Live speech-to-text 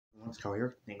Let's go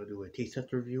here. I'm going to do a taste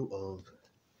test review of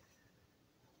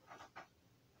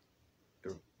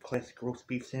the classic roast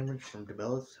beef sandwich from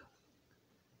DiBella's.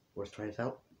 Let's try this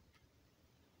out.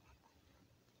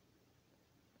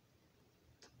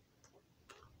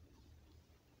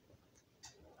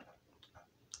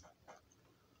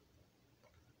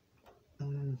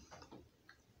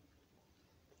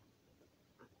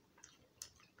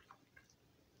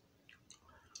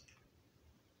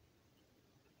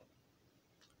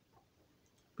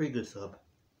 Pretty good sub.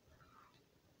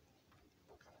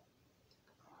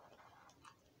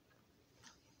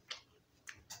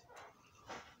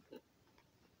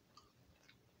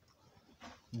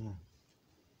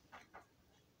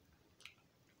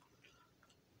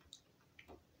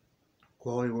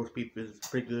 Quality roast beef is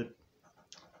pretty good,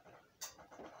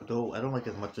 though I don't like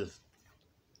as much as,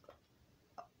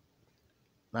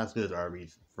 not as good as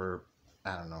Arby's for,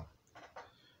 I don't know.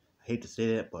 I hate to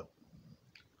say that, but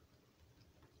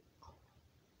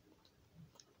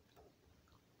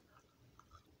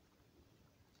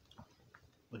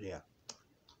yeah,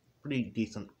 pretty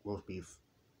decent roast beef,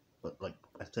 but like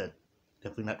I said,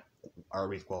 definitely not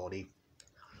Arby's quality.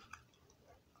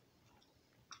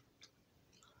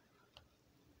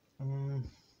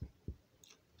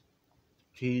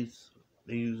 Cheese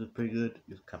they use is pretty good.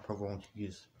 It's got provolone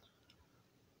cheese,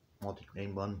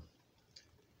 multi-grain bun.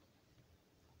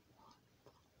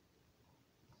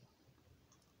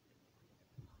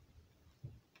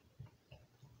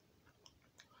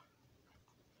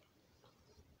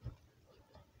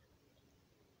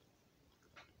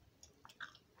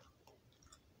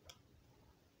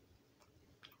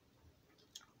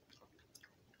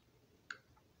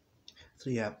 So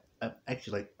yeah, I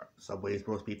actually like Subway's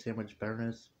roast beef sandwich better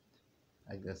than this,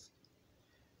 I guess,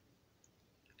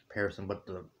 comparison, but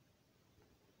the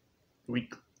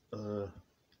wheat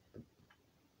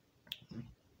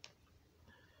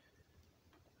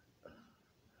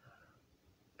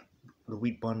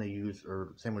bun they use,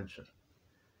 or sandwich,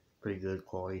 pretty good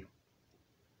quality.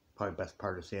 Probably best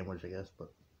part of the sandwich, I guess.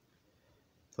 But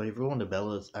so if you're going to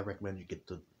DiBella's, I recommend you get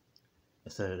the,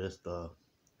 instead of this, the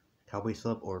cowboy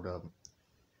sub or the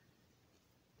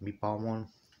meatball one,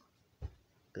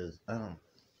 because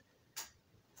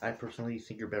I personally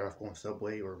think you're better off going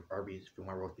Subway or Arby's if you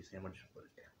want a roast beef sandwich. But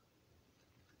yeah.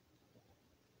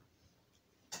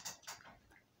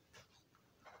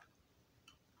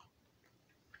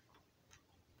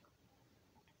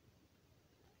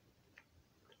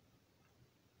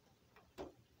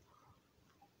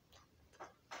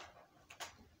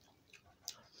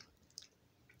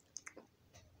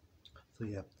 So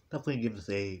yeah, definitely give this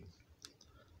a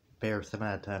fair 7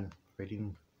 out of 10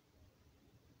 rating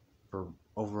for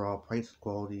overall price,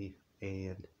 quality,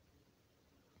 and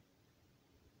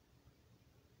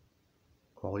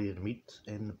quality of the meat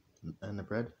and the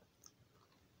bread.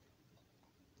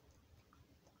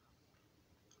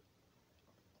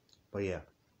 But yeah,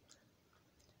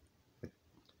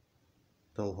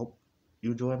 so hope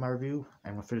you enjoy my review.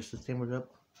 I'm gonna finish this sandwich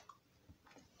up.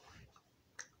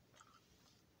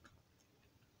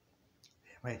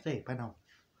 What I say, bye now.